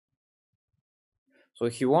So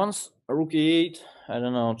he wants rook e8. I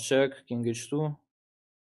don't know. Check. King h2.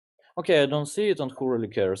 Okay, I don't see it, and who really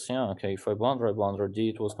cares? Yeah. Okay. If I blunder d.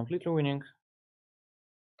 It was completely winning.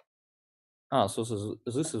 Ah, so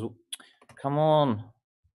this is. Come on.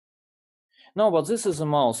 No, but this is a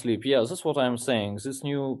mouse slip. Yeah, that's what I'm saying. This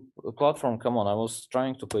new platform. Come on. I was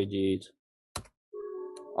trying to play d8.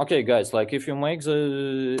 Okay, guys. Like, if you make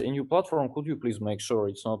a new platform, could you please make sure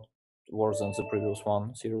it's not worse than the previous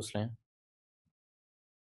one? Seriously.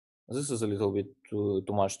 This is a little bit too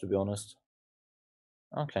much, to be honest.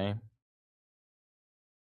 Okay.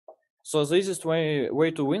 So the easiest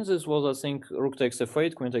way to win this was, I think, rook takes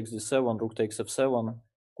f8, queen takes d7, rook takes f7,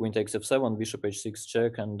 queen takes f7, bishop h6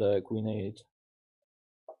 check, and queen a8.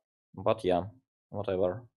 But yeah,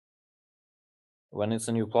 whatever. When it's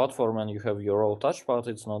a new platform and you have your own touchpad,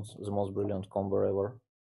 it's not the most brilliant combo ever.